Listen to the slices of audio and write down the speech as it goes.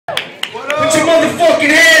motherfucking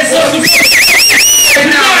hands up.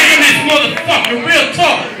 Tonight in this motherfucker, real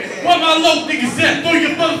talk. Where my low niggas at? Throw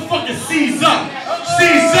your motherfucking C's up.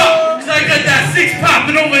 C's up. Cause I got that 6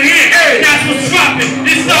 popping over here. Hey. That's what's dropping.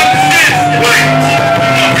 It's not Dizastah. What?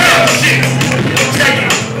 Real shit. Check it.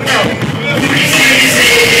 Yo. Who do you see this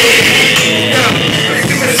is? Yo.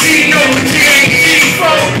 You can see no G8G, bro.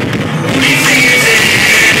 Who do you see this is?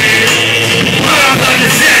 What I'm like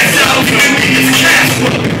Dizastah. Who do you see Kastro?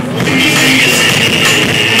 Who do you see this is?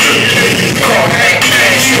 Call that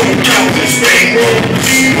Kastro. Count the spring roll.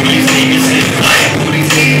 Who do you see this is? Who do you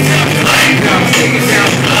see this is?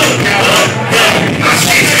 My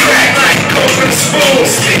shit's cracked like coke in the spoon.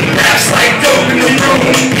 Spitting raps like dope in the room.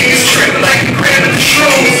 Niggas tripping like a gram in the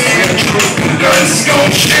shrooms. Guns is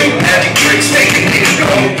gon' shoot. Having tricks make a nigga go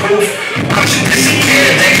poof. Watch it disappear,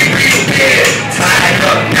 they can reappear. Tied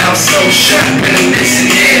up, now so shut,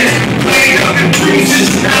 reminiscing here. Played up in bruises,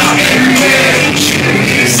 now everywhere. Shit the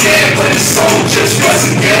niggas said, but his soul just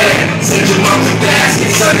wasn't dead. Send your mom's a basket,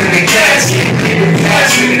 son in the casket. Leave the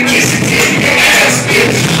past with a kiss and tip your ass,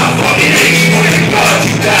 bitch. I fucking hate you when the blood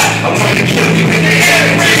you got. I wanna kill you in the air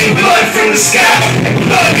and rain blood from the sky. And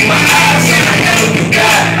blood in my eyes, and I hell of a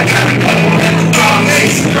God. I got a couple at the wrong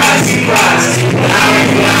place, surprise, surprise. But I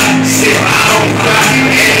don't lie, still I don't cry.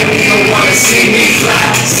 And you don't wanna see me fly,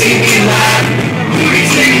 see me live. Who these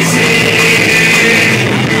niggas is?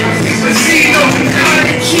 But see, no, I'm kind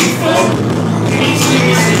of cheap, folks. Who these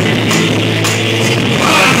niggas is?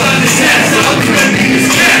 All I love is ass, all the niggas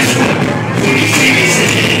Kastro. Who these niggas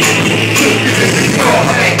is? Call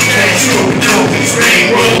that Kastro, dope, spring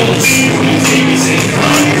rolls. Who these niggas is?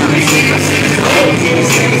 Who these niggas is? Who these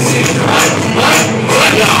niggas is? What?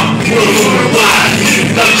 Y'all, worldwide,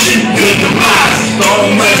 introduction, good demise.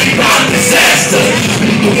 Don't worry about Dizastah.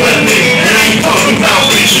 The weapon, and I ain't talking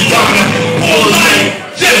about Richard Donner. All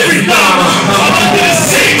night, Jeffrey Dahmer. I'm under the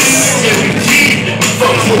 6. Every G,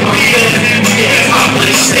 fuck with my head, yeah,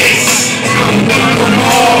 public states. I'm gonna come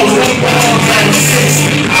all the like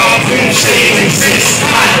 6. Our dream shade exists.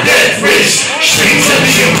 High death rich, straight to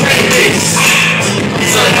your playlist.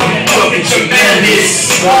 Son, I'm fucking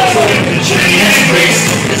tremendous. Walk over the Jimi Hendrix.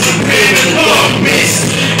 It's a rib and a dog miss.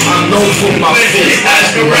 I'm known for my fist,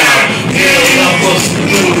 ask around. Hell, I'm supposed to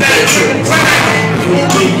do that trip around. Who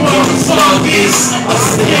do you want to slug is? I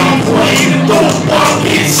say I'm playing dope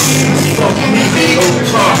pockets. Fuck me, big old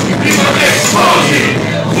talk, you be my ex-target.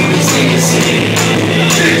 Who these niggas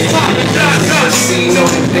is? I see no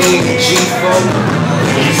thing, G4.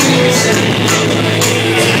 Who these niggas is?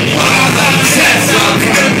 All I love is ass, all the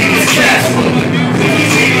niggas Kastro. Who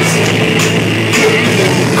these niggas is?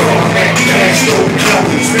 Call that Kastro, count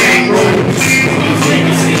the spring rolls. Who these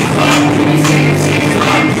niggas is? Who these niggas is?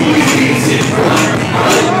 Who these niggas is?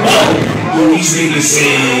 Who these niggas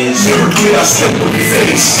is? Lyrically, I step on your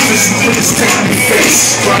face. Listen to this technical face.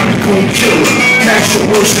 Trying to go killer. Kastro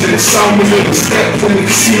worse than the sound when it was step from the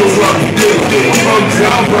casino rob the deal. I'm hungry,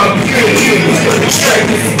 I'll rob the deal. But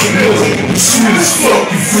extracted from the mill. You sweet as fuck,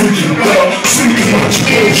 you freaking well. Speaking about your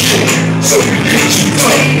bullshit. So you get you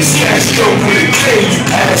tough. It's Kastro with a K, you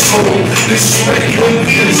asshole. This is ready,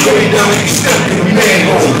 and it's going down like you step in a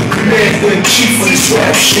manhole. Commander in chief of this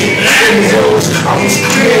rap shit. In the hills, I was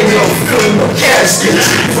clearing up, filling up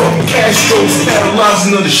caskets. From Kastro's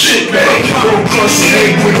paralyzing of the shit, man. Don't crush an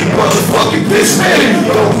egg with a motherfucking piss, man.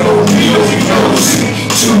 You don't know me, you know me.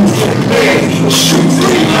 2, man, shoot 3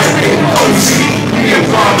 like an Uzi. Me and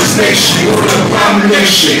Robert's nation, you're an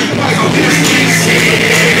abomination. Who these niggas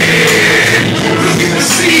is? Look at the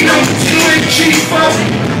scene, I'm doing cheap, folks.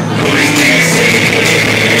 Who these niggas is?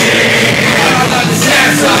 I love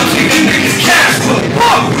Dizastah, I'm keeping niggas Kastro.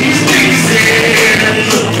 Who these niggas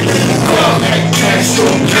is? Call that Kastro,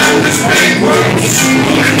 count the spring rolls.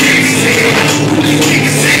 Who these niggas is? Who these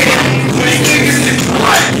niggas is? Who these niggas is?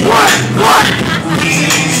 What?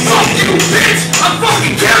 Fuck you, bitch! I'll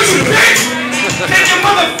fucking kill you, bitch! Get your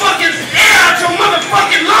motherfucking air out your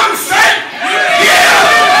motherfucking lungs, son! Yeah!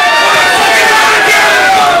 Motherfucking lungs, yeah!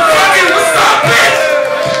 Motherfucking, what's up, bitch?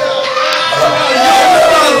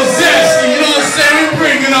 Dizastah, you know what I'm saying? We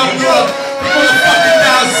bringing up motherfucking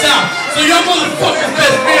down south. So y'all motherfuckers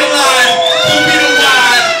best realize who be the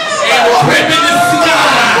wise and we're ripping the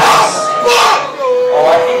skies.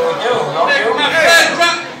 Oh, I think we do. No,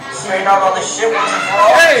 straighten out all this shit once and for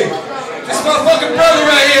all. Hey, this motherfucking brother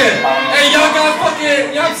right here. Hey, y'all got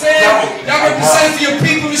fucking, you know what I'm saying? Y'all represent for your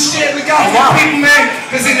people and shit. Look out for your people, man.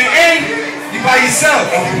 Cause in the end, you by yourself.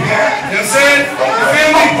 You know what I'm saying? You feel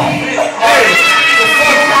me? Hey, the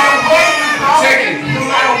fuck, check it.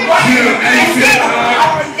 Yeah, I ain't feeling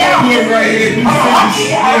good right here.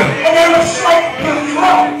 Yeah. And then it's like,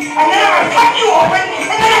 and then gonna fuck you open,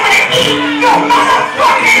 and then I'm gonna eat your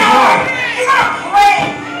motherfucking arm. You're gonna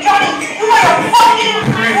pray, Johnny. You gotta fucking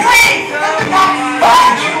pray that the God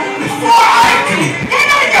fuck you before I do. Get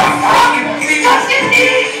on your fucking disgusting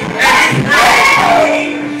knees and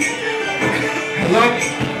pray. Hello?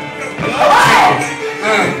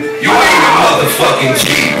 You ain't a motherfucking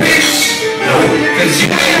G, bitch. No, cause you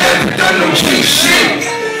ain't never done no G shit.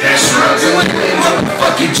 That's right, you ain't a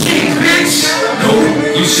motherfucking G, bitch. No,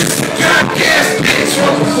 you just a goddamn bitch,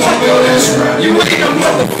 motherfucker. That's right, you ain't a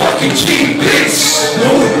motherfucking G, bitch.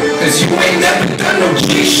 No, cause you ain't never done no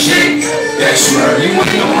G shit. That's right, you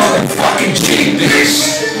ain't a motherfucking G,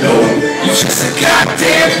 bitch. No, you just a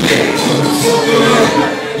goddamn bitch,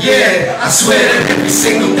 motherfucker. Yeah, I swear that every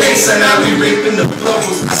single day, son, I'll be reaping the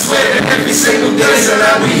blows. I swear that every single day, son,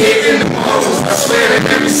 I'll be hitting the hoes. I swear that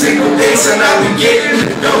every single day, son, I'll be getting the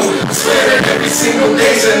dough. I swear that every single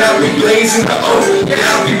day, son, I'll be blazing the O. Yeah,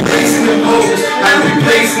 I'll be blazing the hoes. I'll be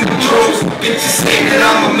blazing the droves. Bitches say that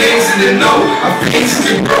I'm amazing and no, I'm blazing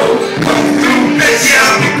the bro. Come through, bitch, yeah,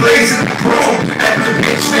 I'll be blazing the chrome. After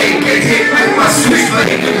bitch may get hit with my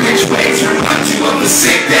switchblade, the bitch ways remind you of a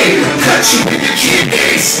sick day. Cut you with your kid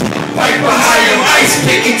days. Right behind your ice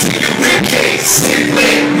pick into your ribcage. Sit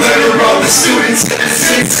lit, murder all the students at the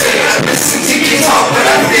sensei. I listen to your talk, but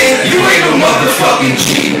I think you ain't no motherfucking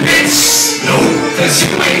G, bitch. No, cause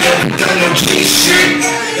you ain't never done no G shit.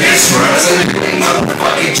 That's right, so you ain't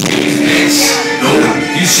motherfucking G, bitch. No,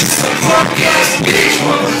 you just a punk ass bitch,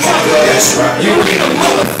 motherfucker. That's right, you ain't a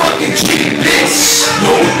motherfucking G, bitch.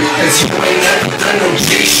 No, cause you ain't never done no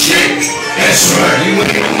G shit. That's right, you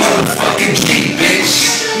ain't a motherfucking G,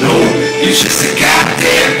 bitch. No, you just a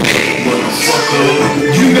goddamn bitch, motherfucker.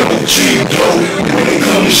 You know G, though. When it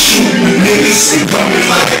come to shooting the niggas, they coming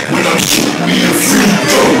like when I'm shooting me a free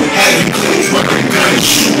throw. Have you clean working gun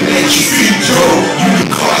shooting at your feet, Joe. You the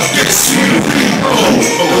car, get sweet or repo.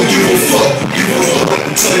 I don't give a fuck, give a fuck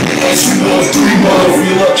until you ask me 1, 3 miles.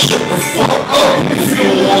 Feel up, shut the fuck up. If you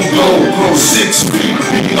don't want to go 6 feet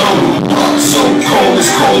below. So cold, it's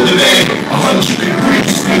colder than 100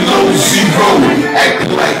 degrees below zero.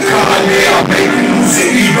 Acting like Kanye, I make you lose an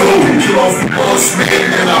ego. Get off the bus,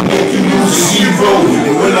 man, and I make you lose a hero.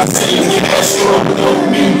 And when I say Kastro, I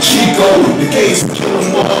don't mean Chico. The case kill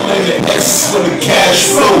them all, and the S for the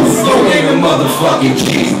cash flow. You ain't a motherfucking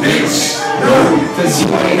G, bitch. No, cause you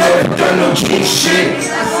ain't never done no G shit.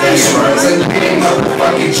 That's right, so you ain't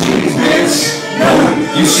motherfucking G, bitch. No,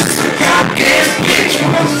 you just a goddamn bitch,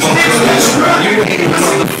 motherfucker. That's right, you ain't a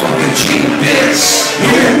motherfucking G, bitch.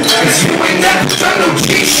 Yeah, cause you ain't never done no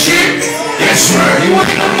G shit. That's right, you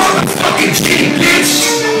ain't a motherfucking G, bitch.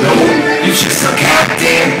 No, you just a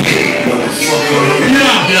goddamn bitch, motherfucker.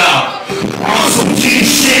 Yeah. On some G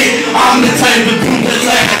shit, I'm the type of dude that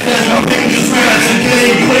laugh as my fingers rise and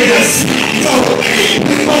gameplay the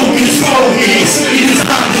focus, it is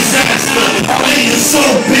not disaster. I ain't a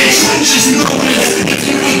soul bitch, just know this. If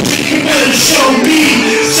you want to, you better show me.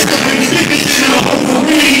 Stepping bigger than a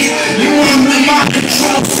ovary. You want me my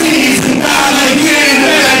control scenes and die like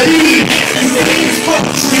candy. You think it's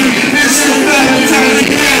poetry, this is Valentine's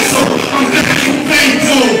asshole. I'm very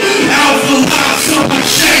thankful, alpha life, so much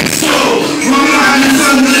shake so. My mind is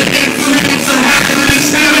under the influence of happiness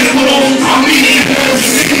chemicals. I'm eating her,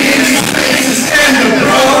 singing in my face is tender,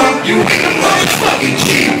 bro. You ain't a motherfucking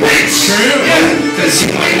G, bitch. Yeah, cause you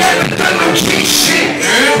ain't never done no G shit.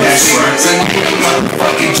 That's right, so you ain't a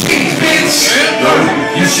motherfucking G, bitch. No,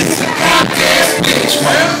 you just a goddamn bitch,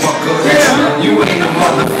 motherfucker. You ain't a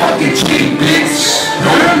motherfucking G, bitch.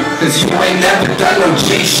 No, cause you ain't never done no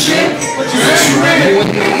G shit. That's right, you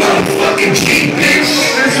ain't no motherfucking G, bitch.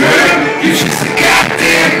 You just a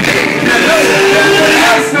goddamn bitch.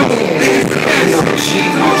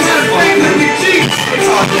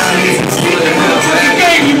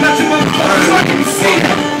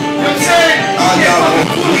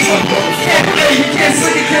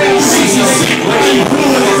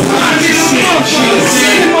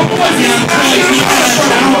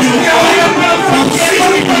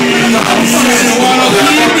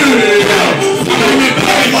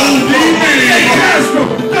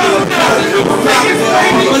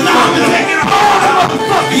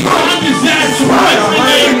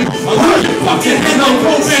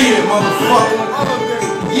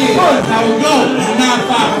 How we go?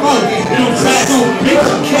 954. You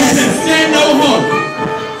don't try to stand no more.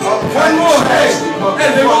 One more, hey,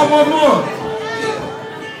 they want one more.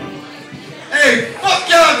 Hey, fuck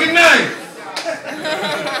y'all, good night.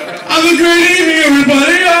 Have a great evening,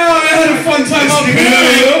 everybody. I had a fun time up here.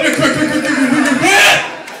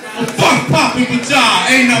 Fuck popping with y'all.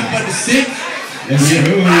 Ain't nothing but the shit.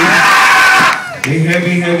 They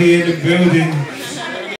heavy in the building.